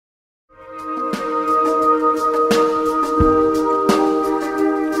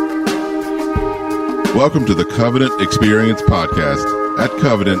Welcome to the Covenant Experience Podcast. At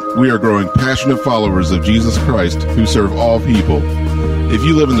Covenant, we are growing passionate followers of Jesus Christ who serve all people. If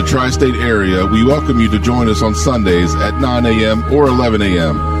you live in the tri-state area, we welcome you to join us on Sundays at 9 a.m. or 11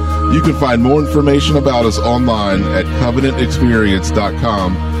 a.m. You can find more information about us online at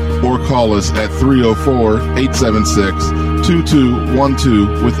covenantexperience.com or call us at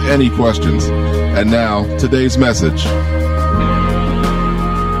 304-876-2212 with any questions. And now, today's message.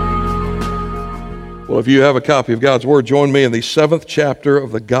 Well, if you have a copy of God's Word, join me in the 7th chapter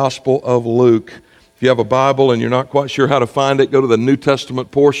of the Gospel of Luke. If you have a Bible and you're not quite sure how to find it, go to the New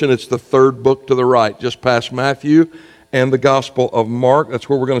Testament portion. It's the third book to the right, just past Matthew and the Gospel of Mark. That's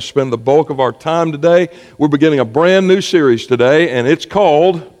where we're going to spend the bulk of our time today. We're beginning a brand new series today, and it's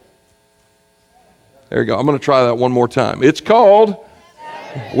called... There you go. I'm going to try that one more time. It's called...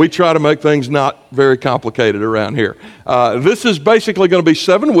 We try to make things not very complicated around here. This is basically going to be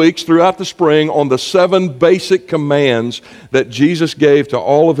 7 weeks throughout the spring on the 7 basic commands that Jesus gave to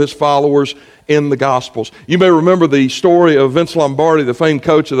all of his followers in the Gospels. You may remember the story of Vince Lombardi, the famed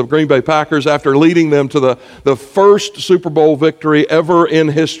coach of the Green Bay Packers, after leading them to the first Super Bowl victory ever in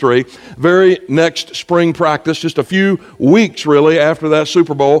history. Very next spring practice, just a few weeks really after that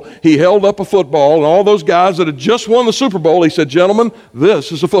Super Bowl, he held up a football, and all those guys that had just won the Super Bowl, he said, "Gentlemen,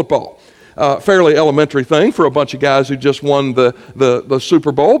 this is a football." Fairly elementary thing for a bunch of guys who just won the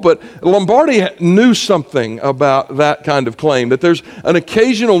Super Bowl, but Lombardi knew something about that kind of claim, that there's an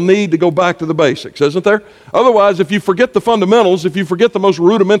occasional need to go back to the basics, isn't there? Otherwise, if you forget the fundamentals, if you forget the most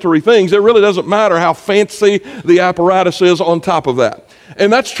rudimentary things, it really doesn't matter how fancy the apparatus is on top of that.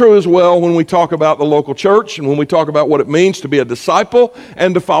 And that's true as well when we talk about the local church and when we talk about what it means to be a disciple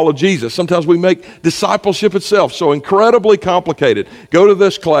and to follow Jesus. Sometimes we make discipleship itself so incredibly complicated. Go to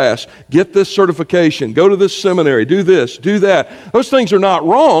this class, get this certification, go to this seminary, do this, do that. Those things are not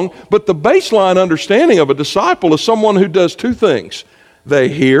wrong, but the baseline understanding of a disciple is someone who does 2 things. They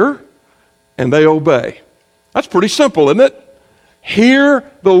hear and they obey. That's pretty simple, isn't it? Hear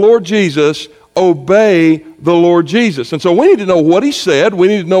the Lord Jesus, obey the Lord Jesus. And so we need to know what he said, we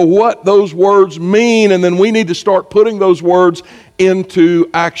need to know what those words mean, and then we need to start putting those words into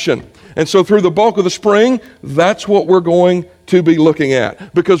action. And so through the bulk of the spring, that's what we're going to be looking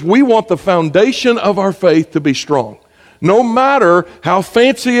at, because we want the foundation of our faith to be strong, no matter how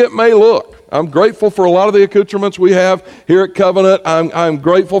fancy it may look. I'm grateful for a lot of the accoutrements we have here at Covenant. I'm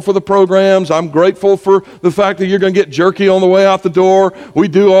grateful for the programs. I'm grateful for the fact that you're going to get jerky on the way out the door. We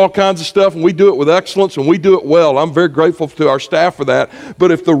do all kinds of stuff, and we do it with excellence, and we do it well. I'm very grateful to our staff for that.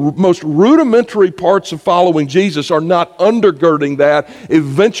 But if the most rudimentary parts of following Jesus are not undergirding that,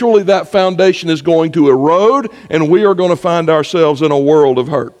 eventually that foundation is going to erode, and we are going to find ourselves in a world of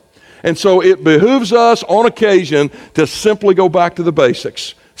hurt. And so it behooves us on occasion to simply go back to the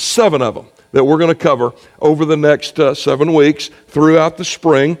basics, 7 of them that we're going to cover over the next 7 weeks throughout the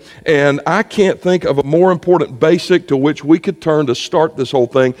spring. And I can't think of a more important basic to which we could turn to start this whole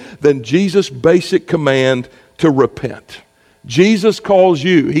thing than Jesus' basic command to repent. Jesus calls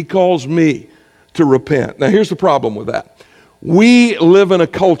you, he calls me to repent. Now here's the problem with that. We live in a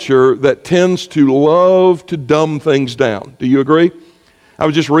culture that tends to love to dumb things down. Do you agree? I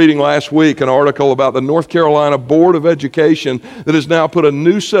was just reading last week an article about the North Carolina Board of Education that has now put a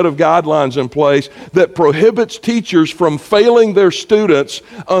new set of guidelines in place that prohibits teachers from failing their students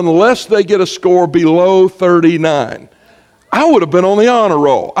unless they get a score below 39. I would have been on the honor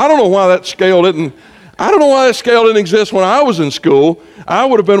roll. I don't know why that scale didn't exist when I was in school. I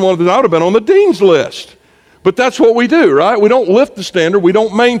would have been on the dean's list. But that's what we do, right? We don't lift the standard, we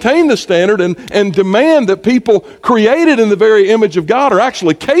don't maintain the standard and demand that people created in the very image of God are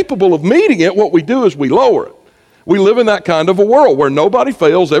actually capable of meeting it. What we do is we lower it. We live in that kind of a world where nobody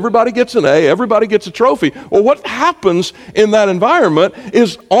fails, everybody gets an A, everybody gets a trophy. Well, what happens in that environment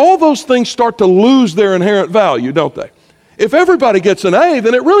is all those things start to lose their inherent value, don't they? If everybody gets an A,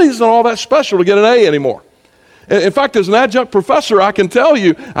 then it really isn't all that special to get an A anymore. In fact, as an adjunct professor, I can tell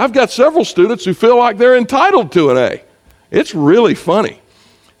you, I've got several students who feel like they're entitled to an A. It's really funny,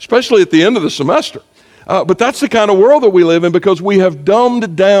 especially at the end of the semester. But that's the kind of world that we live in because we have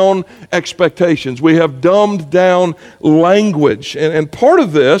dumbed down expectations. We have dumbed down language. And part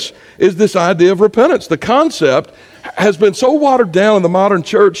of this is this idea of repentance. The concept has been so watered down in the modern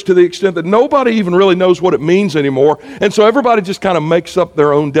church to the extent that nobody even really knows what it means anymore. And so everybody just kind of makes up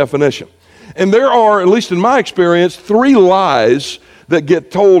their own definition. And there are, at least in my experience, 3 lies that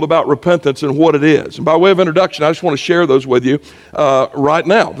get told about repentance and what it is. And by way of introduction, I just want to share those with you right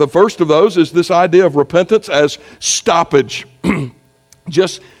now. The first of those is this idea of repentance as stoppage.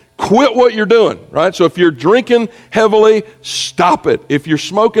 Just quit what you're doing, right? So if you're drinking heavily, stop it. If you're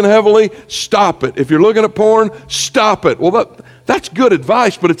smoking heavily, stop it. If you're looking at porn, stop it. Well, that's good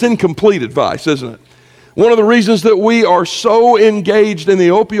advice, but it's incomplete advice, isn't it? One of the reasons that we are so engaged in the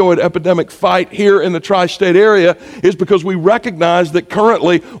opioid epidemic fight here in the tri-state area is because we recognize that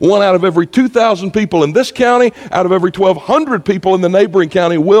currently 1 out of every 2,000 people in this county, out of every 1,200 people in the neighboring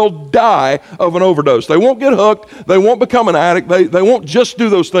county will die of an overdose. They won't get hooked. They won't become an addict. They won't just do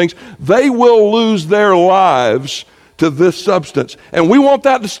those things. They will lose their lives to this substance. And we want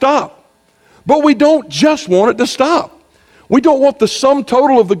that to stop. But we don't just want it to stop. We don't want the sum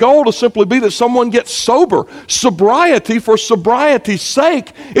total of the goal to simply be that someone gets sober. Sobriety for sobriety's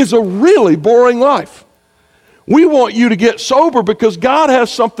sake is a really boring life. We want you to get sober because God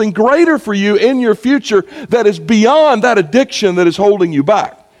has something greater for you in your future that is beyond that addiction that is holding you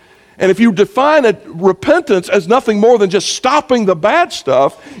back. And if you define repentance as nothing more than just stopping the bad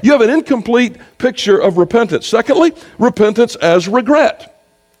stuff, you have an incomplete picture of repentance. Secondly, repentance as regret.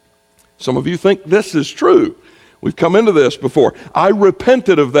 Some of you think this is true. We've come into this before. I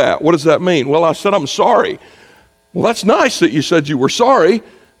repented of that. What does that mean? Well, I said I'm sorry. Well, that's nice that you said you were sorry,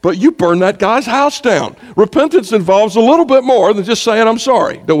 but you burned that guy's house down. Repentance involves a little bit more than just saying I'm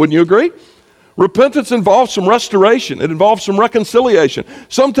sorry. Wouldn't you agree? Repentance involves some restoration. It involves some reconciliation.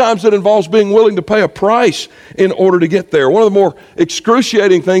 Sometimes it involves being willing to pay a price in order to get there. One of the more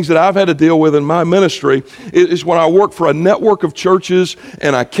excruciating things that I've had to deal with in my ministry is when I worked for a network of churches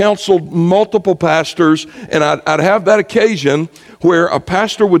and I counseled multiple pastors, and I'd have that occasion where a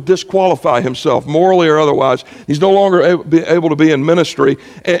pastor would disqualify himself, morally or otherwise. He's no longer able to be in ministry.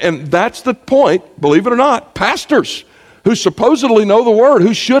 And that's the point, believe it or not, pastors who supposedly know the word,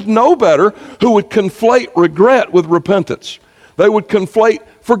 who should know better, who would conflate regret with repentance. They would conflate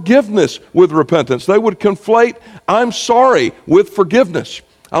forgiveness with repentance. They would conflate I'm sorry with forgiveness.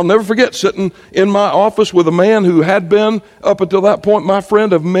 I'll never forget sitting in my office with a man who had been, up until that point, my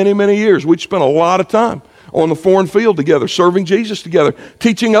friend of many, many years. We'd spent a lot of time on the foreign field together, serving Jesus together,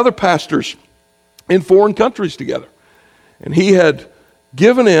 teaching other pastors in foreign countries together. And he had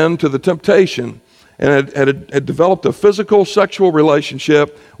given in to the temptation and had developed a physical, sexual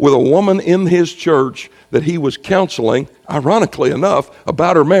relationship with a woman in his church that he was counseling, ironically enough,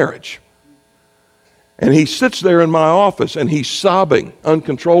 about her marriage. And he sits there in my office and he's sobbing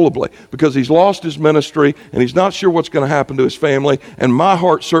uncontrollably because he's lost his ministry and he's not sure what's going to happen to his family. And my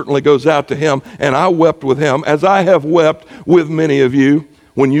heart certainly goes out to him, and I wept with him, as I have wept with many of you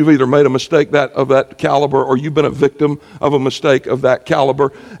when you've either made a mistake of that caliber or you've been a victim of a mistake of that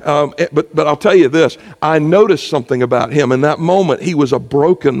caliber. But I'll tell you this, I noticed something about him. In that moment, he was a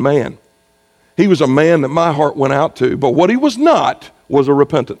broken man. He was a man that my heart went out to. But what he was not was a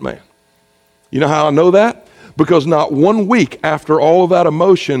repentant man. You know how I know that? Because not 1 week after all of that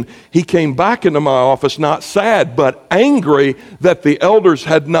emotion, he came back into my office, not sad, but angry that the elders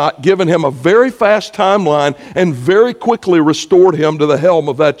had not given him a very fast timeline and very quickly restored him to the helm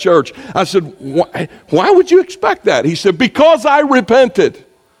of that church. I said, why would you expect that? He said, because I repented.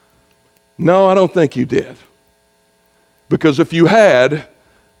 No, I don't think you did. Because if you had,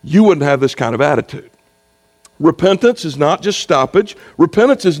 you wouldn't have this kind of attitude. Repentance is not just stoppage.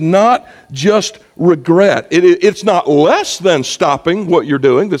 Repentance is not just regret. It's not less than stopping what you're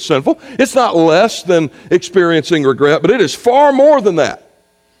doing that's sinful. It's not less than experiencing regret, but it is far more than that.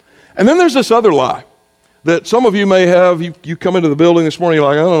 And then there's this other lie that some of you may have. You come into the building this morning, you're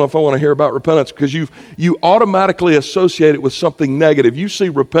like, I don't know if I want to hear about repentance, because you automatically associate it with something negative. You see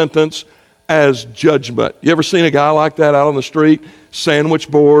repentance as judgment. You ever seen a guy like that out on the street? Sandwich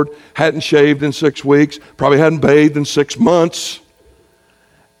board, hadn't shaved in 6 weeks, probably hadn't bathed in 6 months.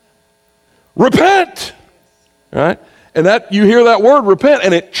 Repent! Right? And that you hear that word, repent,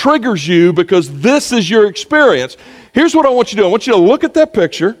 and it triggers you because this is your experience. Here's what I want you to do. I want you to look at that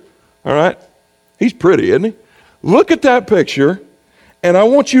picture. All right? He's pretty, isn't he? Look at that picture. And I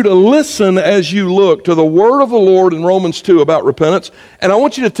want you to listen as you look to the word of the Lord in Romans 2 about repentance. And I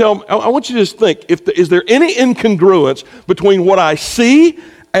want you to I want you to just think, is there any incongruence between what I see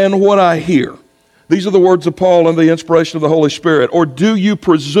and what I hear? These are the words of Paul under the inspiration of the Holy Spirit. Or do you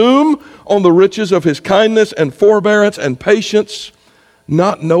presume on the riches of his kindness and forbearance and patience,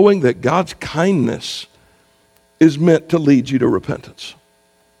 not knowing that God's kindness is meant to lead you to repentance?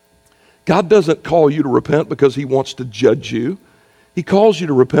 God doesn't call you to repent because he wants to judge you. He calls you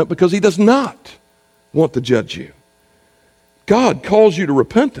to repent because he does not want to judge you. God calls you to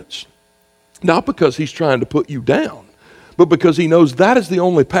repentance, not because he's trying to put you down, but because he knows that is the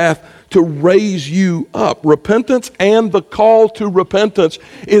only path to raise you up. Repentance and the call to repentance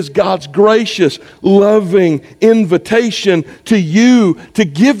is God's gracious, loving invitation to you to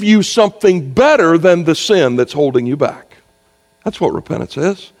give you something better than the sin that's holding you back. That's what repentance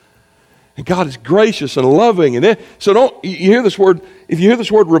is. And God is gracious and loving. And so you hear this word, if you hear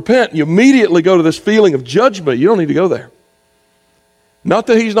this word repent, you immediately go to this feeling of judgment. You don't need to go there. Not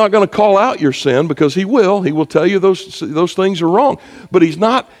that he's not going to call out your sin, because he will. He will tell you those things are wrong. But he's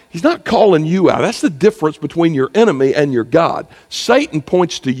not calling you out. That's the difference between your enemy and your God. Satan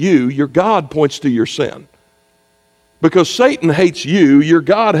points to you. Your God points to your sin. Because Satan hates you, your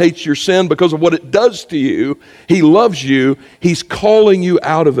God hates your sin because of what it does to you. He loves you. He's calling you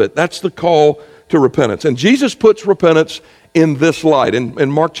out of it. That's the call to repentance. And Jesus puts repentance in this light.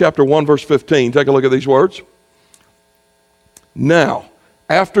 In Mark chapter 1, verse 15, take a look at these words. Now,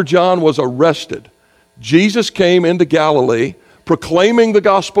 after John was arrested, Jesus came into Galilee, proclaiming the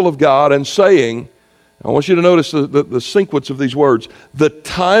gospel of God and saying, I want you to notice the sequence of these words, the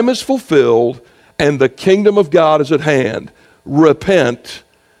time is fulfilled and the kingdom of God is at hand. Repent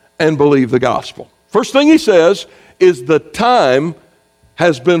and believe the gospel. First thing he says is the time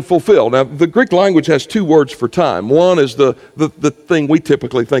has been fulfilled. Now, the Greek language has two words for time. One is the thing we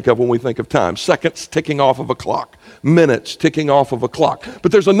typically think of when we think of time. Seconds ticking off of a clock. Minutes ticking off of a clock.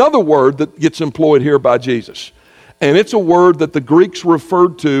 But there's another word that gets employed here by Jesus. And it's a word that the Greeks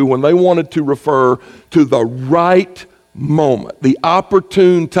referred to when they wanted to refer to the right moment, the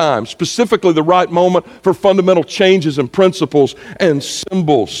opportune time, specifically the right moment for fundamental changes and principles and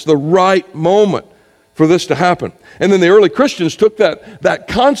symbols, the right moment for this to happen. And then the early Christians took that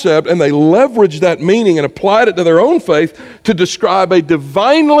concept and they leveraged that meaning and applied it to their own faith to describe a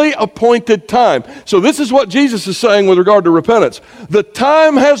divinely appointed time. So this is what Jesus is saying with regard to repentance. The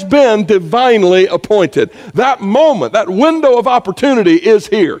time has been divinely appointed. That moment, that window of opportunity is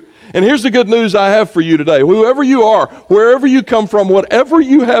here. And here's the good news I have for you today. Whoever you are, wherever you come from, whatever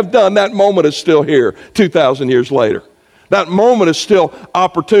you have done, that moment is still here 2,000 years later. That moment is still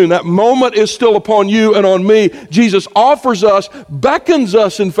opportune. That moment is still upon you and on me. Jesus offers us, beckons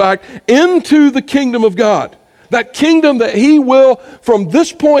us, in fact, into the kingdom of God. That kingdom that he will, from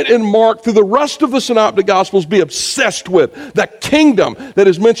this point in Mark through the rest of the Synoptic Gospels, be obsessed with. That kingdom that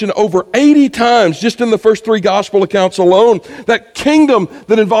is mentioned over 80 times just in the first 3 Gospel accounts alone. That kingdom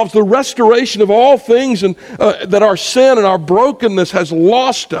that involves the restoration of all things and that our sin and our brokenness has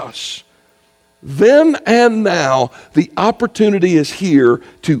lost us. Then and now, the opportunity is here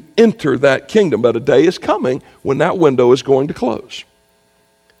to enter that kingdom. But a day is coming when that window is going to close.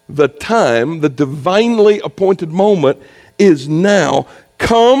 The time, the divinely appointed moment is now.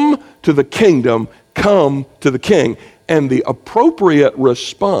 Come to the kingdom, come to the king. And the appropriate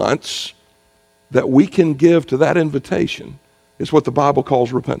response that we can give to that invitation is what the Bible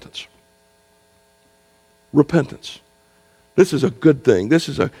calls repentance. Repentance. This is a good thing. This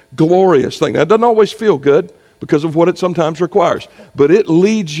is a glorious thing. Now, it doesn't always feel good because of what it sometimes requires, but it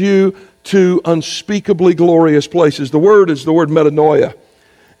leads you to unspeakably glorious places. The word is the word metanoia,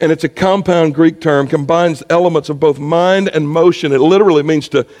 and it's a compound Greek term, combines elements of both mind and motion. It literally means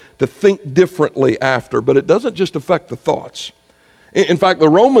to think differently after, but it doesn't just affect the thoughts. In fact, the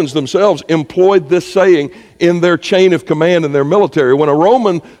Romans themselves employed this saying in their chain of command in their military. When a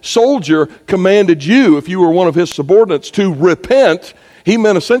Roman soldier commanded you, if you were one of his subordinates, to repent, he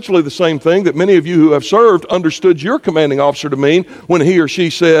meant essentially the same thing that many of you who have served understood your commanding officer to mean when he or she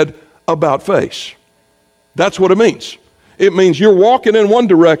said, about face. That's what it means. It means you're walking in one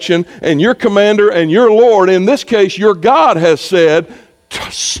direction and your commander and your Lord, in this case your God, has said,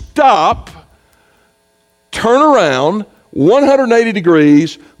 stop, turn around, 180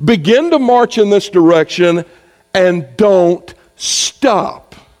 degrees, begin to march in this direction, and don't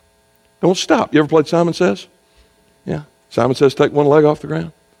stop. Don't stop. You ever played Simon Says? Yeah. Simon Says, take one leg off the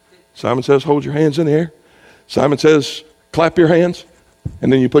ground. Simon Says, hold your hands in the air. Simon Says, clap your hands.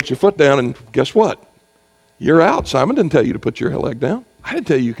 And then you put your foot down, and guess what? You're out. Simon didn't tell you to put your leg down. I didn't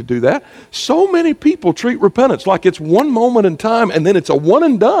tell you could do that. So many people treat repentance like it's one moment in time, and then it's a one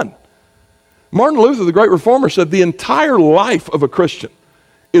and done. Martin Luther, the great reformer, said the entire life of a Christian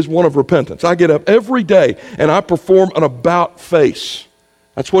is one of repentance. I get up every day and I perform an about face.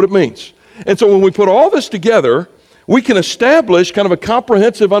 That's what it means. And so when we put all this together, we can establish kind of a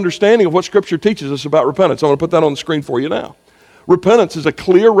comprehensive understanding of what Scripture teaches us about repentance. I'm going to put that on the screen for you now. Repentance is a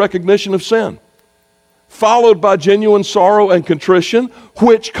clear recognition of sin, followed by genuine sorrow and contrition,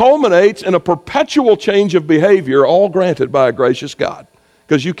 which culminates in a perpetual change of behavior, all granted by a gracious God.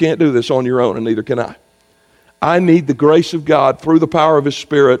 Because you can't do this on your own, and neither can I. I need the grace of God through the power of His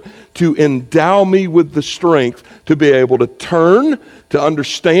Spirit to endow me with the strength to be able to turn, to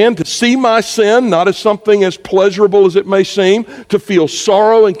understand, to see my sin, not as something as pleasurable as it may seem, to feel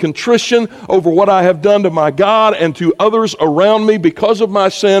sorrow and contrition over what I have done to my God and to others around me because of my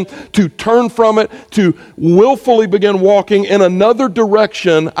sin, to turn from it, to willfully begin walking in another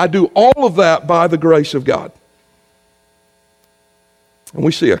direction. I do all of that by the grace of God. And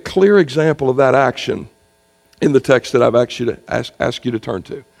we see a clear example of that action in the text that I've asked you to turn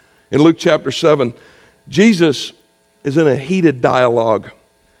to. In Luke chapter 7, Jesus is in a heated dialogue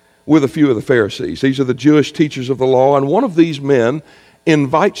with a few of the Pharisees. These are the Jewish teachers of the law, and one of these men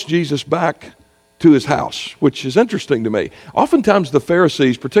invites Jesus back to his house, which is interesting to me. Oftentimes the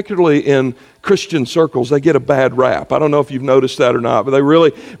Pharisees, particularly in Christian circles, they get a bad rap. I don't know if you've noticed that or not, but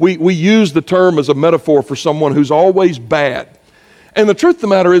we use the term as a metaphor for someone who's always bad. And the truth of the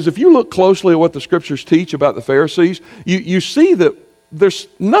matter is, if you look closely at what the Scriptures teach about the Pharisees, you see that there's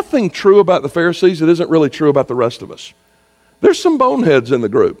nothing true about the Pharisees that isn't really true about the rest of us. There's some boneheads in the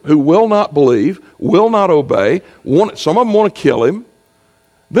group who will not believe, will not obey, some of them want to kill him.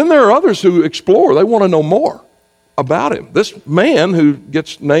 Then there are others who explore, they want to know more about him. This man who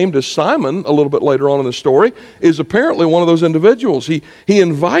gets named as Simon a little bit later on in the story is apparently one of those individuals. He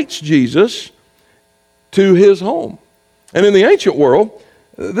invites Jesus to his home. And in the ancient world,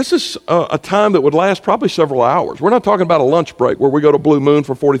 this is a time that would last probably several hours. We're not talking about a lunch break where we go to Blue Moon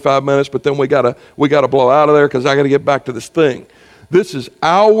for 45 minutes, but then we gotta blow out of there because I got to get back to this thing. This is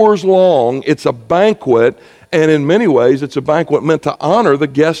hours long. It's a banquet, and in many ways, it's a banquet meant to honor the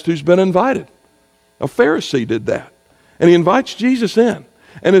guest who's been invited. A Pharisee did that, and he invites Jesus in.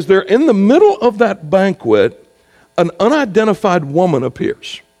 And as they're in the middle of that banquet, an unidentified woman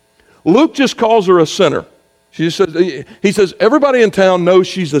appears. Luke just calls her a sinner. He says, everybody in town knows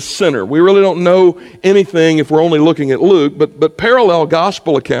she's a sinner. We really don't know anything if we're only looking at Luke, but parallel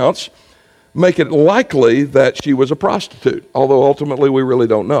gospel accounts make it likely that she was a prostitute, although ultimately we really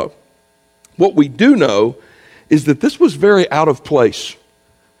don't know. What we do know is that this was very out of place.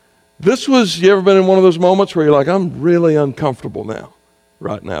 You ever been in one of those moments where you're like, I'm really uncomfortable now,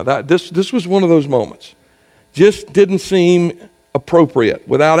 right now? This was one of those moments. Just didn't seem appropriate.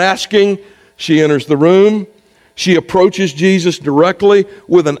 Without asking, she enters the room. She approaches Jesus directly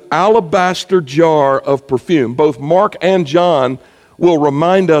with an alabaster jar of perfume. Both Mark and John will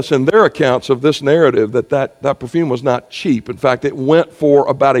remind us in their accounts of this narrative that perfume was not cheap. In fact, it went for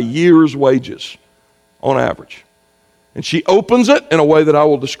about a year's wages on average. And she opens it in a way that I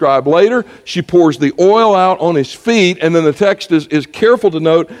will describe later. She pours the oil out on his feet, and then the text is careful to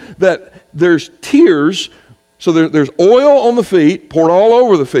note that there's tears. So there's oil on the feet, poured all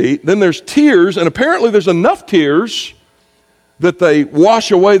over the feet. Then there's tears, and apparently there's enough tears that they wash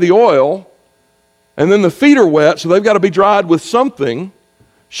away the oil. And then the feet are wet, so they've got to be dried with something.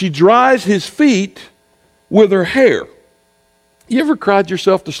 She dries his feet with her hair. You ever cried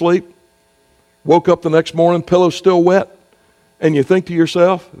yourself to sleep? Woke up the next morning, pillow still wet, and you think to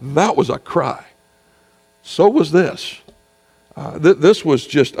yourself, that was a cry. So was this. This was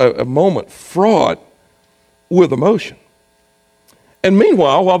just a moment fraught with emotion. And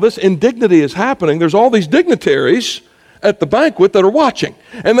meanwhile, while this indignity is happening, there's all these dignitaries at the banquet that are watching.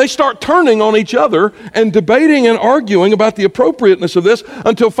 And they start turning on each other and debating and arguing about the appropriateness of this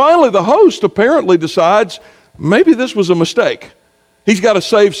until finally the host apparently decides maybe this was a mistake. He's got to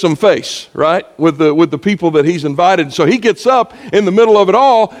save some face, right, with the people that he's invited. So he gets up in the middle of it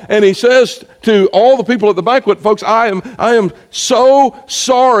all, and he says to all the people at the banquet, folks, I am so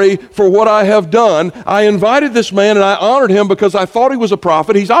sorry for what I have done. I invited this man, and I honored him because I thought he was a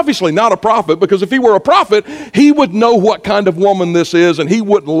prophet. He's obviously not a prophet, because if he were a prophet, he would know what kind of woman this is, and he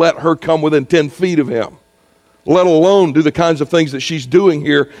wouldn't let her come within 10 feet of him, let alone do the kinds of things that she's doing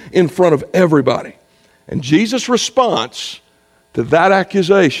here in front of everybody. And Jesus' response to that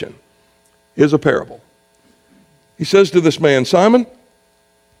accusation is a parable. He says to this man, Simon,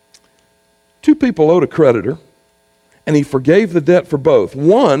 2 people owed a creditor, and he forgave the debt for both.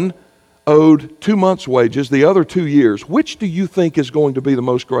 One owed 2 months' wages, the other 2 years. Which do you think is going to be the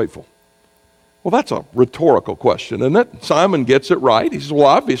most grateful? Well, that's a rhetorical question, isn't it? Simon gets it right. He says, well,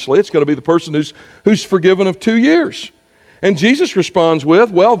 obviously, it's going to be the person who's forgiven of 2 years. And Jesus responds with,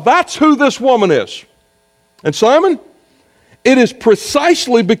 well, that's who this woman is. And Simon, it is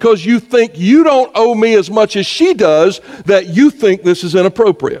precisely because you think you don't owe me as much as she does that you think this is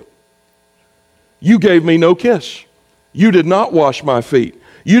inappropriate. You gave me no kiss. You did not wash my feet.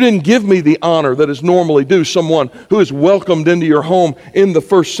 You didn't give me the honor that is normally due someone who is welcomed into your home in the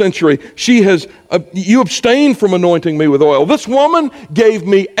first century. You abstained from anointing me with oil. This woman gave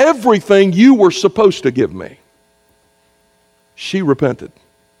me everything you were supposed to give me. She repented.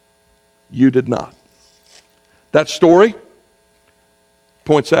 You did not. That story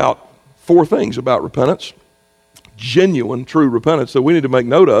points out 4 things about repentance. Genuine, true repentance that we need to make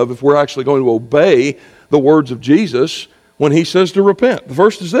note of if we're actually going to obey the words of Jesus when he says to repent. The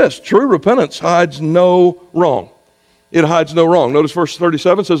first is this: true repentance hides no wrong. It hides no wrong. Notice verse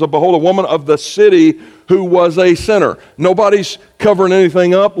 37 says, "Behold, a woman of the city who was a sinner." Nobody's covering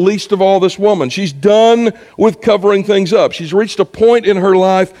anything up, least of all this woman. She's done with covering things up. She's reached a point in her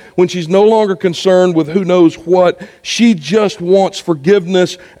life when she's no longer concerned with who knows what. She just wants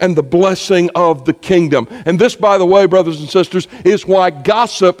forgiveness and the blessing of the kingdom. And this, by the way, brothers and sisters, is why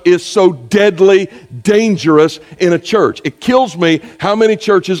gossip is so deadly dangerous in a church. It kills me how many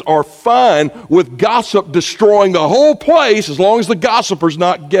churches are fine with gossip destroying the whole place as long as the gossiper's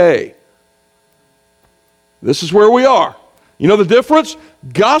not gay. This is where we are. You know the difference?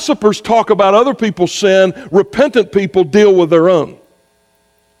 Gossipers talk about other people's sin. Repentant people deal with their own.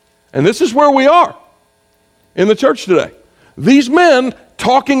 And this is where we are in the church today. These men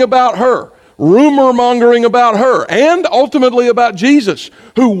talking about her, rumor mongering about her, and ultimately about Jesus,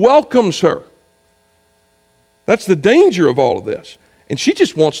 who welcomes her. That's the danger of all of this. And she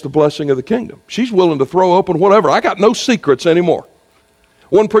just wants the blessing of the kingdom. She's willing to throw open whatever. I got no secrets anymore.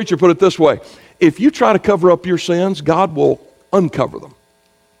 One preacher put it this way: if you try to cover up your sins, God will uncover them.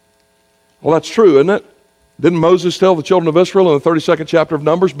 Well, that's true, isn't it? Didn't Moses tell the children of Israel in the 32nd chapter of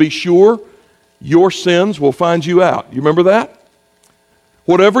Numbers, "Be sure your sins will find you out"? You remember that?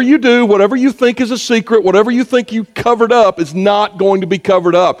 Whatever you do, whatever you think is a secret, whatever you think you covered up is not going to be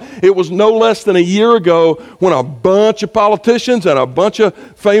covered up. It was no less than a year ago when a bunch of politicians and a bunch of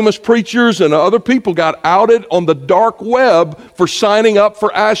famous preachers and other people got outed on the dark web for signing up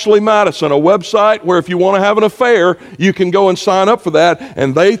for Ashley Madison, a website where if you want to have an affair, you can go and sign up for that.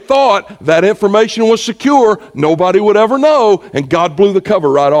 And they thought that information was secure. Nobody would ever know. And God blew the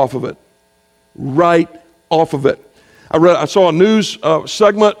cover right off of it. Right off of it. I saw a news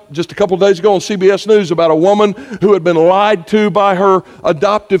segment just a couple of days ago on CBS News about a woman who had been lied to by her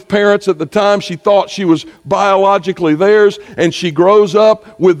adoptive parents. At the time, she thought she was biologically theirs, and she grows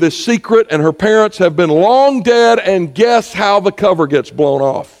up with this secret, and her parents have been long dead, and guess how the cover gets blown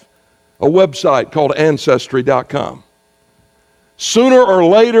off? A website called Ancestry.com. Sooner or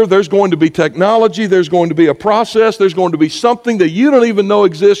later, there's going to be technology, there's going to be a process, there's going to be something that you don't even know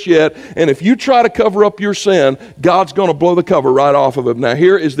exists yet, and if you try to cover up your sin, God's going to blow the cover right off of it. Now,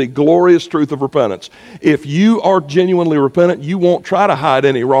 here is the glorious truth of repentance. If you are genuinely repentant, you won't try to hide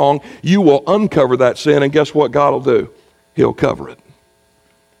any wrong. You will uncover that sin, and guess what God will do? He'll cover it.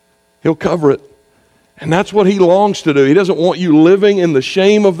 He'll cover it. And that's what he longs to do. He doesn't want you living in the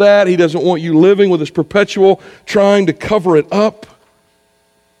shame of that. He doesn't want you living with this perpetual trying to cover it up.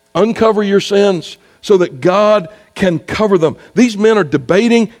 Uncover your sins so that God can cover them. These men are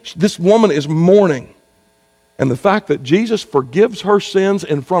debating. This woman is mourning. And the fact that Jesus forgives her sins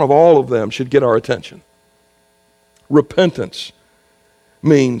in front of all of them should get our attention. Repentance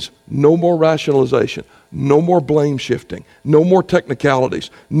means no more rationalization, no more blame shifting, no more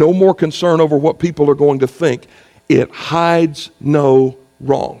technicalities, no more concern over what people are going to think. It hides no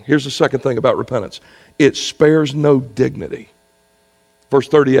wrong. Here's the second thing about repentance. It spares no dignity. Verse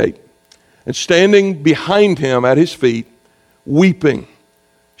 38, and standing behind him at his feet, weeping,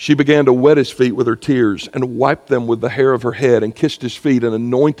 she began to wet his feet with her tears and wiped them with the hair of her head and kissed his feet and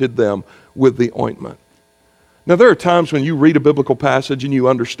anointed them with the ointment. Now, there are times when you read a biblical passage and you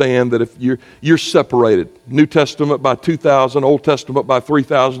understand that if you're separated, New Testament by 2,000, Old Testament by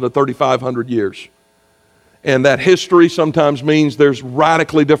 3,000 to 3,500 years. And that history sometimes means there's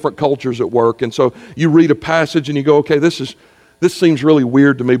radically different cultures at work. And so you read a passage and you go, okay, this seems really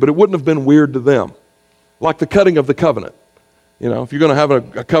weird to me, but it wouldn't have been weird to them. Like the cutting of the covenant. You know, if you're going to have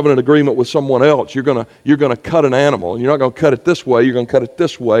a covenant agreement with someone else, you're going to cut an animal. And you're not going to cut it this way, you're going to cut it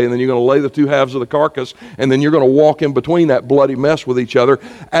this way, and then you're going to lay the two halves of the carcass, and then you're going to walk in between that bloody mess with each other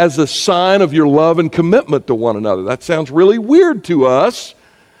as a sign of your love and commitment to one another. That sounds really weird to us.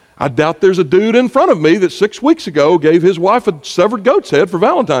 I doubt there's a dude in front of me that 6 weeks ago gave his wife a severed goat's head for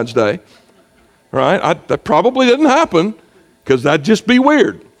Valentine's Day. Right? That probably didn't happen, because that'd just be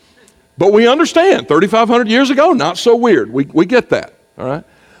weird. But we understand, 3,500 years ago, not so weird. We get that, all right?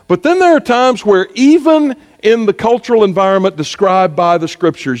 But then there are times where even in the cultural environment described by the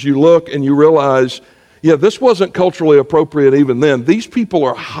Scriptures, you look and you realize, yeah, this wasn't culturally appropriate even then. These people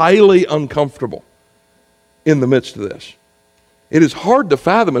are highly uncomfortable in the midst of this. It is hard to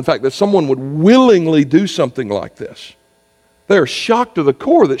fathom, in fact, that someone would willingly do something like this. They are shocked to the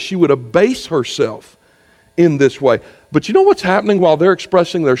core that she would abase herself in this way. But you know what's happening while they're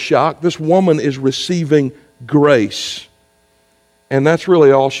expressing their shock? This woman is receiving grace. And that's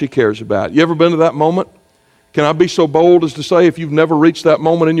really all she cares about. You ever been to that moment? Can I be so bold as to say if you've never reached that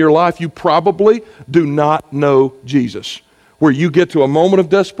moment in your life, you probably do not know Jesus. Where you get to a moment of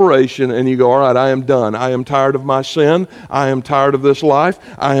desperation and you go, all right, I am done. I am tired of my sin. I am tired of this life.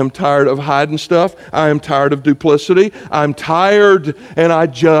 I am tired of hiding stuff. I am tired of duplicity. I'm tired and I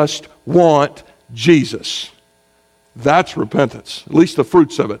just want Jesus. That's repentance, at least the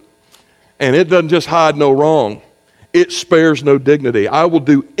fruits of it. And it doesn't just hide no wrong. It spares no dignity. I will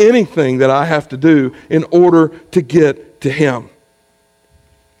do anything that I have to do in order to get to Him.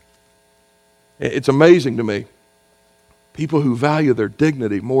 It's amazing to me. People who value their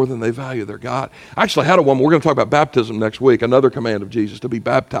dignity more than they value their God. I actually had a woman, we're going to talk about baptism next week, another command of Jesus, to be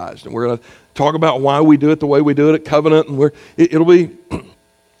baptized. And we're going to talk about why we do it the way we do it at Covenant. And it'll be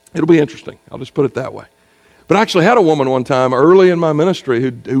interesting. I'll just put it that way. But I actually had a woman one time early in my ministry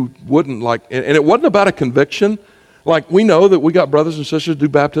who wouldn't like, and it wasn't about a conviction. Like, we know that we got brothers and sisters do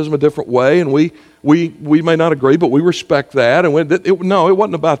baptism a different way, and we may not agree, but we respect that. And no, it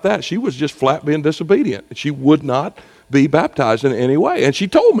wasn't about that. She was just flat being disobedient. She would not be baptized in any way. And she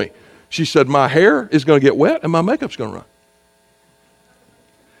told me, she said, my hair is going to get wet and my makeup's going to run.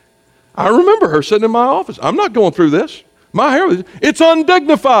 I remember her sitting in my office. I'm not going through this. My hair, it's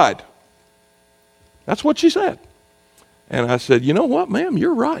undignified. That's what she said. And I said, you know what, ma'am,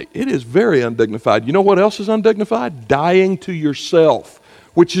 you're right. It is very undignified. You know what else is undignified? Dying to yourself,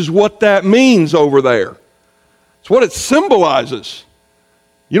 which is what that means over there. It's what it symbolizes.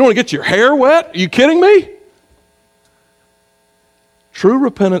 You don't want to get your hair wet? Are you kidding me? True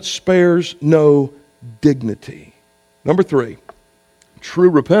repentance spares no dignity. Number 3, true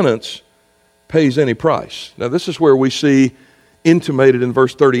repentance pays any price. Now this is where we see intimated in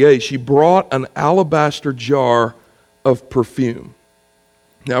verse 38, she brought an alabaster jar of perfume.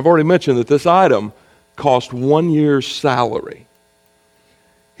 Now I've already mentioned that this item cost 1 year's salary.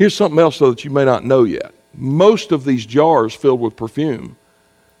 Here's something else though that you may not know yet. Most of these jars filled with perfume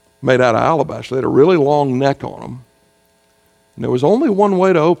made out of alabaster, they had a really long neck on them. And there was only one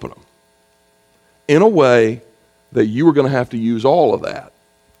way to open them, in a way that you were going to have to use all of that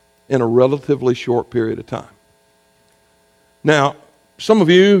in a relatively short period of time. Now, some of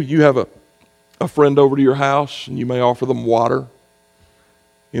you have a friend over to your house, and you may offer them water.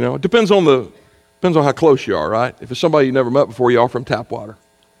 You know, it depends on how close you are, right? If it's somebody you never met before, you offer them tap water.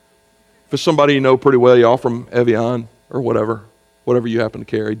 If it's somebody you know pretty well, you offer them Evian or whatever you happen to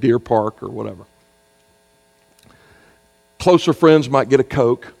carry, Deer Park or whatever. Closer friends might get a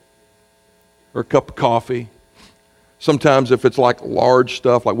Coke or a cup of coffee. Sometimes if it's like large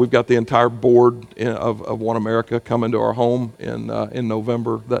stuff, like we've got the entire board of One America coming to our home in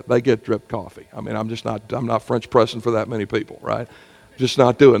November, that they get drip coffee. I mean, I'm not French pressing for that many people, right? Just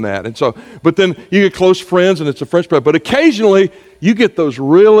not doing that. And so, but then you get close friends and it's a French press. But occasionally you get those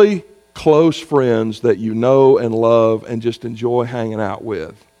really close friends that you know and love and just enjoy hanging out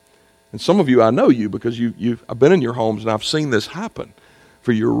with. And some of you, I know you because I've been in your homes and I've seen this happen.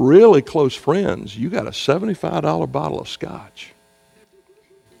 For your really close friends, you got a $75 bottle of scotch.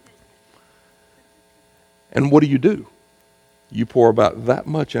 And what do? You pour about that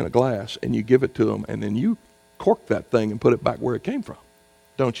much in a glass and you give it to them and then you cork that thing and put it back where it came from,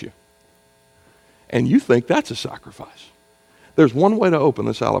 don't you? And you think that's a sacrifice. There's one way to open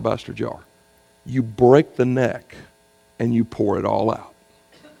this alabaster jar. You break the neck and you pour it all out.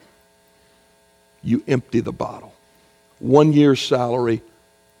 You empty the bottle. 1 year's salary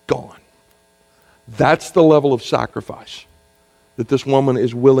gone. That's the level of sacrifice that this woman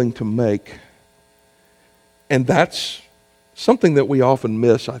is willing to make. And that's something that we often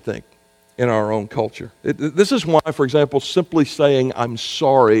miss, I think, in our own culture. This is why, for example, simply saying I'm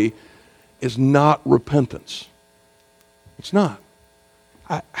sorry is not repentance. It's not.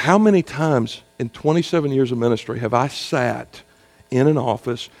 How many times in 27 years of ministry have I sat in an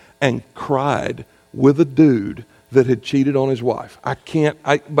office and cried with a dude that had cheated on his wife?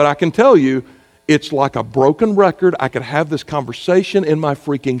 But I can tell you, it's like a broken record. I could have this conversation in my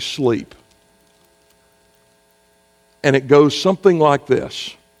freaking sleep. And it goes something like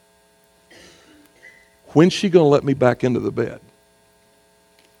this. When's she going to let me back into the bed?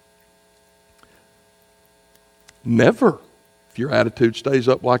 Never. If your attitude stays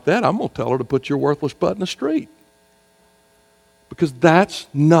up like that, I'm going to tell her to put your worthless butt in the street. Because that's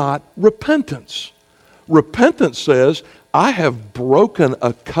not repentance. Repentance says, I have broken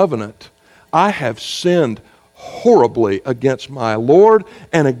a covenant. I have sinned horribly against my Lord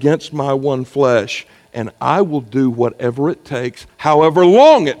and against my one flesh. And I will do whatever it takes, however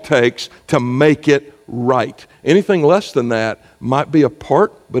long it takes, to make it right. Anything less than that might be a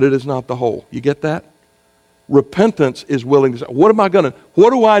part, but it is not the whole. You get that? Repentance is willing to say, what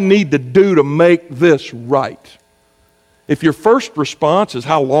do I need to do to make this right? If your first response is,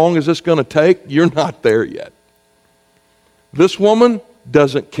 how long is this going to take? You're not there yet. This woman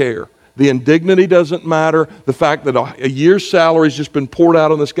doesn't care. The indignity doesn't matter. The fact that a year's salary has just been poured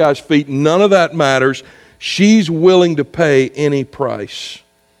out on this guy's feet, none of that matters. She's willing to pay any price.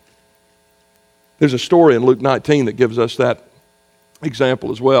 There's a story in Luke 19 that gives us that example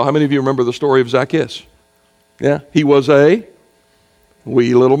as well. How many of you remember the story of Zacchaeus? Yeah, he was a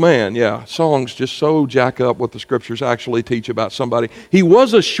wee little man. Yeah, songs just so jack up what the scriptures actually teach about somebody. He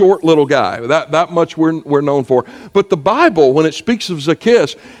was a short little guy. That much we're known for. But the Bible, when it speaks of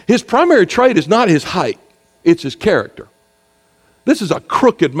Zacchaeus, his primary trait is not his height. It's his character. This is a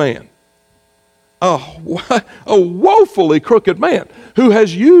crooked man. A woefully crooked man who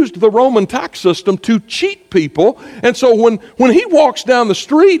has used the Roman tax system to cheat people. And so when he walks down the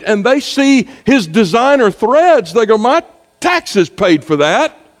street and they see his designer threads, they go, my taxes paid for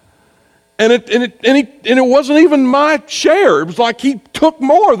that. And it wasn't even my share. It was like he took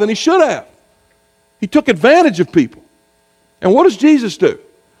more than he should have. He took advantage of people. And what does Jesus do?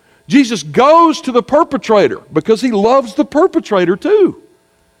 Jesus goes to the perpetrator because he loves the perpetrator too.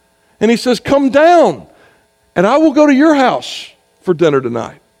 And he says, come down and I will go to your house for dinner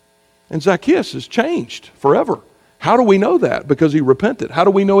tonight. And Zacchaeus is changed forever. How do we know that? Because he repented. How do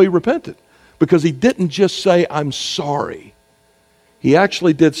we know he repented? Because he didn't just say, I'm sorry. He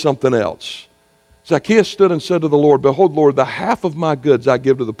actually did something else. Zacchaeus stood and said to the Lord, behold, Lord, the half of my goods I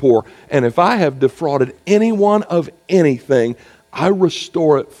give to the poor. And if I have defrauded anyone of anything, I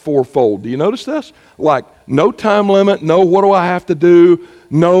restore it fourfold. Do you notice this? Like, no time limit, no what do I have to do,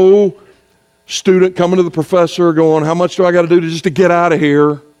 no student coming to the professor going, how much do I got to do just to get out of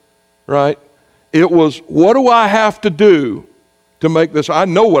here, right? It was, what do I have to do to make this? I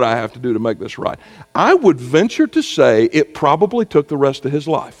know what I have to do to make this right. I would venture to say it probably took the rest of his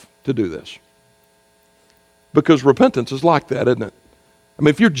life to do this. Because repentance is like that, isn't it? I mean,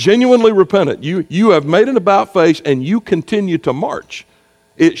 if you're genuinely repentant, you have made an about face and you continue to march,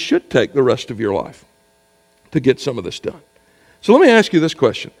 it should take the rest of your life to get some of this done. So let me ask you this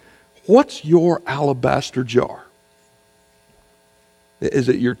question. What's your alabaster jar? Is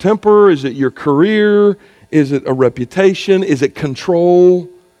it your temper? Is it your career? Is it a reputation? Is it control?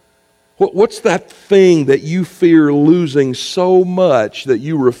 What's that thing that you fear losing so much that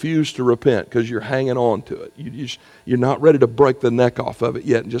you refuse to repent because you're hanging on to it? You're not ready to break the neck off of it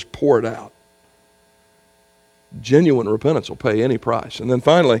yet and just pour it out. Genuine repentance will pay any price. And then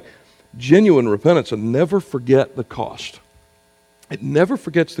finally, genuine repentance will never forget the cost. It never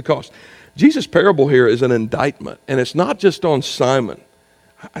forgets the cost. Jesus' parable here is an indictment, and it's not just on Simon.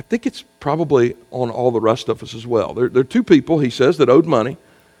 I think it's probably on all the rest of us as well. There are two people, he says, that owed money.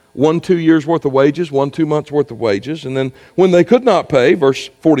 One 2 years' worth of wages, one 2 months' worth of wages. And then when they could not pay, verse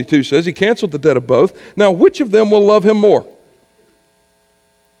 42 says, he canceled the debt of both. Now, which of them will love him more?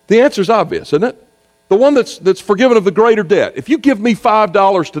 The answer's obvious, isn't it? The one that's forgiven of the greater debt. If you give me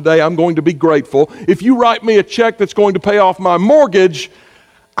 $5 today, I'm going to be grateful. If you write me a check that's going to pay off my mortgage,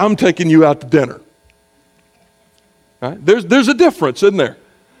 I'm taking you out to dinner. Right? There's a difference, isn't there?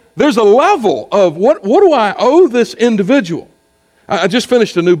 There's a level of what do I owe this individual? I just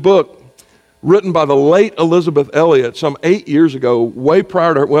finished a new book written by the late Elisabeth Elliot some 8 years ago, way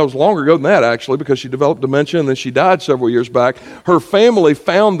prior to her. Well, it was longer ago than that, actually, because she developed dementia and then she died several years back. Her family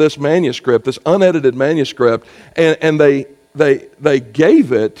found this manuscript, this unedited manuscript, and they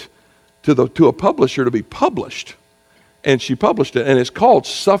gave it to a publisher to be published. And she published it, and it's called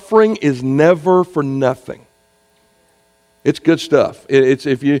Suffering is Never for Nothing. It's good stuff. It's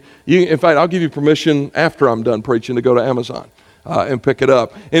if you in fact, I'll give you permission after I'm done preaching to go to Amazon and pick it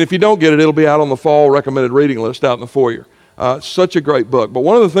up. And if you don't get it, it'll be out on the fall recommended reading list out in the foyer. Such a great book. But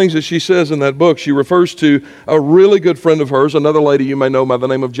one of the things that she says in that book, she refers to a really good friend of hers, another lady you may know by the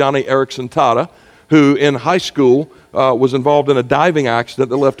name of Johnny Erickson Tada, who in high school was involved in a diving accident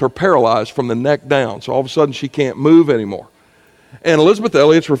that left her paralyzed from the neck down. So all of a sudden she can't move anymore. And Elisabeth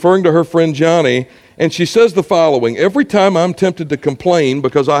Elliot's referring to her friend Johnny, and she says the following: every time I'm tempted to complain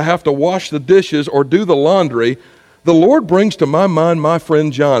because I have to wash the dishes or do the laundry, the Lord brings to my mind my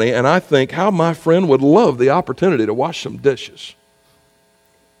friend Johnny, and I think how my friend would love the opportunity to wash some dishes.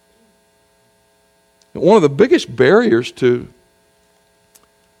 One of the biggest barriers to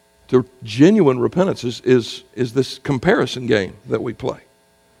genuine repentance is this comparison game that we play.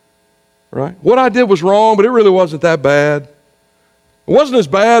 Right? What I did was wrong, but it really wasn't that bad. It wasn't as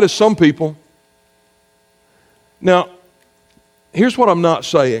bad as some people. Now, here's what I'm not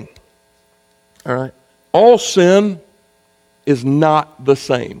saying. All right? All sin is not the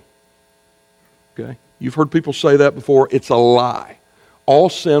same. Okay? You've heard people say that before. It's a lie. All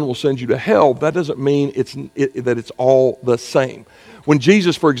sin will send you to hell. That doesn't mean that it's all the same. When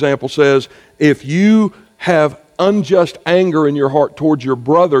Jesus, for example, says, if you have unjust anger in your heart towards your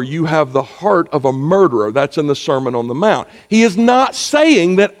brother, you have the heart of a murderer. That's in the Sermon on the Mount. He is not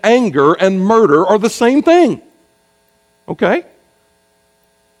saying that anger and murder are the same thing. Okay?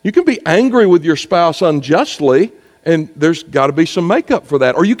 You can be angry with your spouse unjustly, and there's got to be some makeup for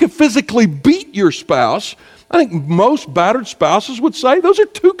that. Or you can physically beat your spouse. I think most battered spouses would say those are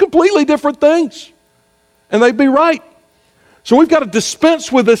two completely different things. And they'd be right. So we've got to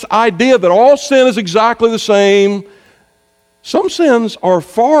dispense with this idea that all sin is exactly the same. Some sins are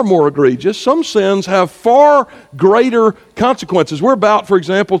far more egregious. Some sins have far greater consequences. We're about, for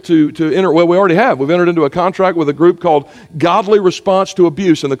example, to enter, well, we already have. We've entered into a contract with a group called Godly Response to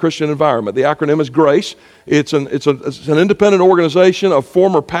Abuse in the Christian Environment. The acronym is GRACE. It's an independent organization of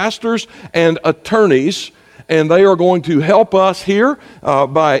former pastors and attorneys, and they are going to help us here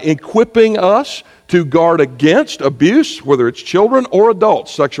by equipping us to guard against abuse, whether it's children or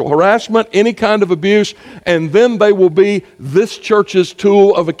adults, sexual harassment, any kind of abuse, and then they will be this church's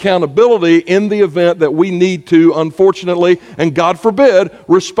tool of accountability in the event that we need to, unfortunately, and God forbid,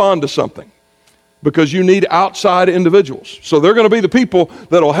 respond to something. Because you need outside individuals. So they're going to be the people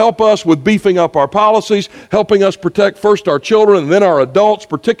that will help us with beefing up our policies, helping us protect first our children and then our adults,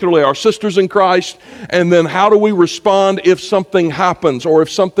 particularly our sisters in Christ, and then how do we respond if something happens or if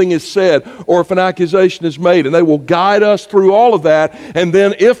something is said or if an accusation is made. And they will guide us through all of that. And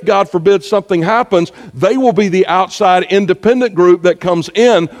then if, God forbid, something happens, they will be the outside independent group that comes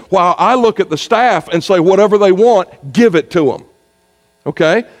in while I look at the staff and say whatever they want, give it to them.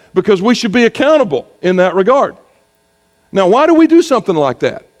 Okay? Because we should be accountable in that regard. Now, why do we do something like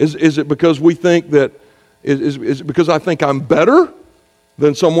that? Is it because we think that, is it because I think I'm better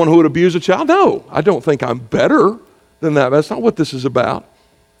than someone who would abuse a child? No, I don't think I'm better than that. That's not what this is about.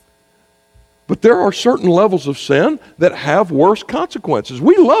 But there are certain levels of sin that have worse consequences.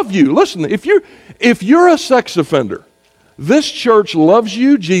 We love you. Listen, if you're a sex offender, this church loves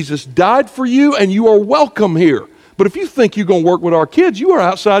you, Jesus died for you, and you are welcome here. But if you think you're going to work with our kids, you are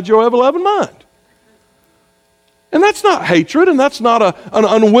outside your ever-loving mind. And that's not hatred, and that's not an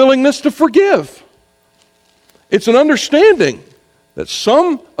unwillingness to forgive. It's an understanding that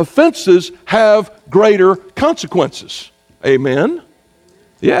some offenses have greater consequences. Amen?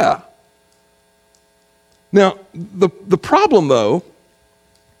 Yeah. Now, the problem, though,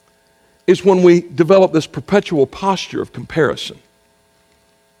 is when we develop this perpetual posture of comparison.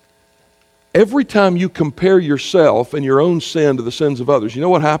 Every time you compare yourself and your own sin to the sins of others, you know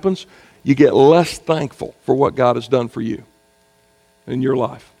what happens? You get less thankful for what God has done for you in your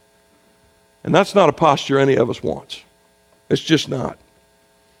life. And that's not a posture any of us wants. It's just not.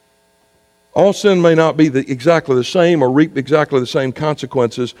 All sin may not be exactly the same or reap exactly the same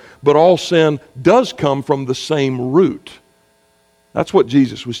consequences, but all sin does come from the same root. That's what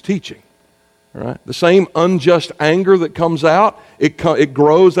Jesus was teaching. Right? The same unjust anger that comes out, it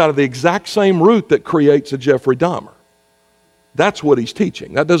grows out of the exact same root that creates a Jeffrey Dahmer. That's what he's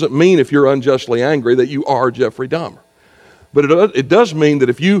teaching. That doesn't mean if you're unjustly angry that you are Jeffrey Dahmer. But it does mean that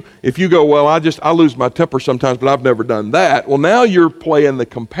if you go, well, I lose my temper sometimes, but I've never done that. Well, now you're playing the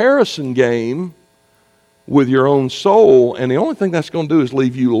comparison game with your own soul, and the only thing that's going to do is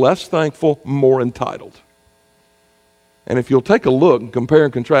leave you less thankful, more entitled. And if you'll take a look and compare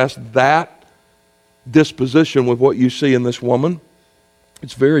and contrast that disposition with what you see in this woman,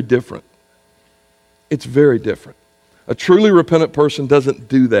 it's very different. It's very different. A truly repentant person doesn't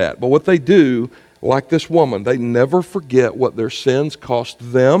do that. But what they do, like this woman, they never forget what their sins cost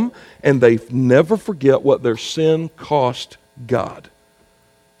them, and they never forget what their sin cost God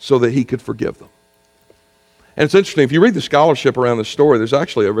so that He could forgive them. And it's interesting, if you read the scholarship around this story, there's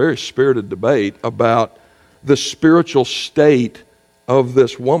actually a very spirited debate about the spiritual state of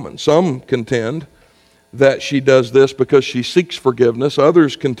this woman. Some contend that she does this because she seeks forgiveness.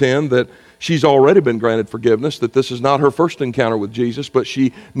 Others contend that she's already been granted forgiveness, that this is not her first encounter with Jesus, but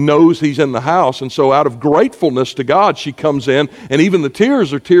she knows He's in the house, and so out of gratefulness to God, she comes in, and even the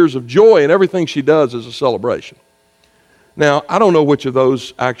tears are tears of joy, and everything she does is a celebration. Now, I don't know which of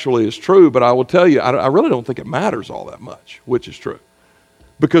those actually is true, but I will tell you, I really don't think it matters all that much which is true,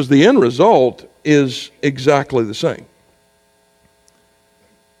 because the end result is exactly the same.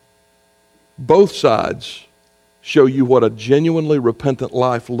 Both sides show you what a genuinely repentant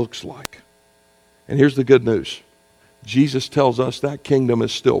life looks like. And here's the good news. Jesus tells us that kingdom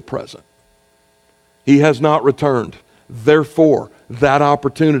is still present. He has not returned. Therefore, that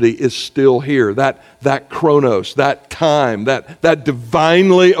opportunity is still here. That chronos, that time, that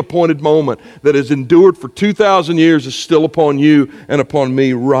divinely appointed moment that has endured for 2,000 years is still upon you and upon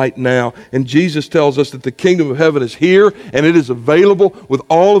me right now. And Jesus tells us that the kingdom of heaven is here and it is available with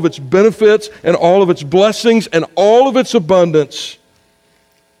all of its benefits and all of its blessings and all of its abundance.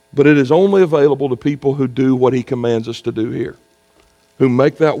 But it is only available to people who do what he commands us to do here, who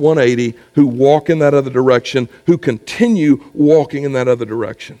make that 180, who walk in that other direction, who continue walking in that other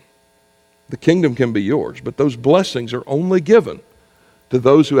direction. The kingdom can be yours, but those blessings are only given to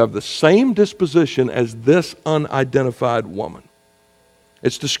those who have the same disposition as this unidentified woman.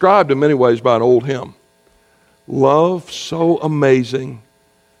 It's described in many ways by an old hymn. Love so amazing,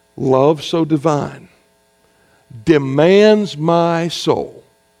 love so divine, demands my soul,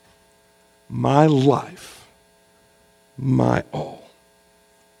 my life, my all.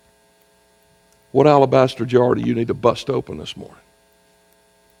 What alabaster jar do you need to bust open this morning?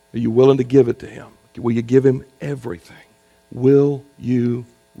 Are you willing to give it to him? Will you give him everything? Will you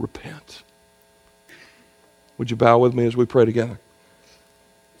repent? Would you bow with me as we pray together?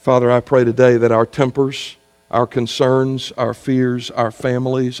 Father, I pray today that our tempers, our concerns, our fears, our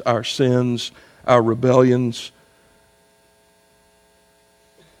families, our sins, our rebellions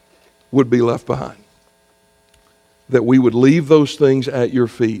would be left behind. That we would leave those things at your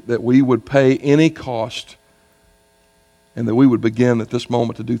feet, that we would pay any cost, and that we would begin at this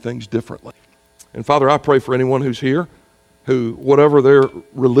moment to do things differently. And Father, I pray for anyone who's here, who, whatever their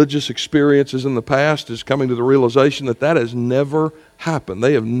religious experiences in the past, is coming to the realization that that has never happened.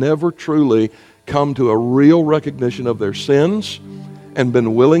 They have never truly come to a real recognition of their sins and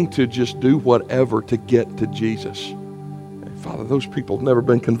been willing to just do whatever to get to Jesus. And Father, those people have never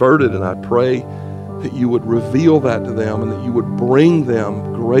been converted, and I pray that you would reveal that to them and that you would bring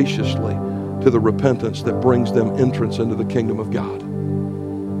them graciously to the repentance that brings them entrance into the kingdom of God,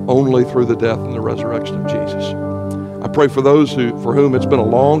 only through the death and the resurrection of Jesus. I pray for those for whom it's been a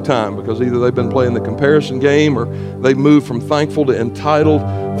long time, because either they've been playing the comparison game or they've moved from thankful to entitled.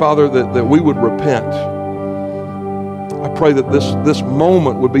 Father, that we would repent. I pray that this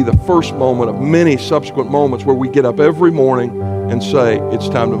moment would be the first moment of many subsequent moments where we get up every morning and say, it's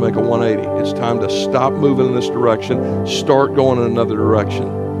time to make a 180. It's time to stop moving in this direction, start going in another direction,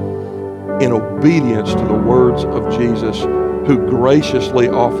 in obedience to the words of Jesus, who graciously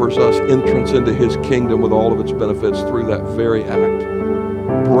offers us entrance into his kingdom with all of its benefits through that very act.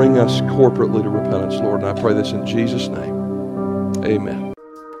 Bring us corporately to repentance, Lord, and I pray this in Jesus' name. Amen.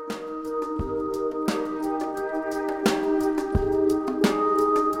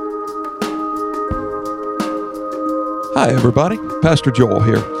 Hi, everybody. Pastor Joel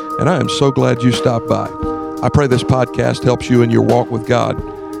here, and I am so glad you stopped by. I pray this podcast helps you in your walk with God.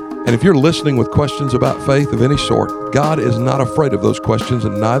 And if you're listening with questions about faith of any sort, God is not afraid of those questions,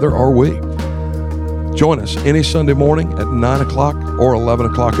 and neither are we. Join us any Sunday morning at 9 o'clock or 11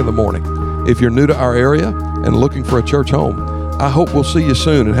 o'clock in the morning. If you're new to our area and looking for a church home, I hope we'll see you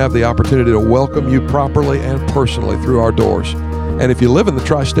soon and have the opportunity to welcome you properly and personally through our doors. And if you live in the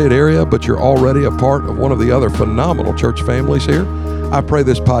tri-state area, but you're already a part of one of the other phenomenal church families here, I pray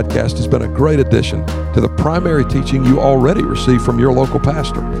this podcast has been a great addition to the primary teaching you already receive from your local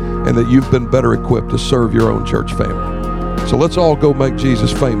pastor, and that you've been better equipped to serve your own church family. So let's all go make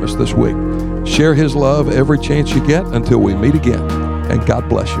Jesus famous this week. Share his love every chance you get until we meet again, and God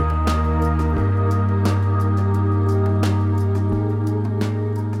bless you.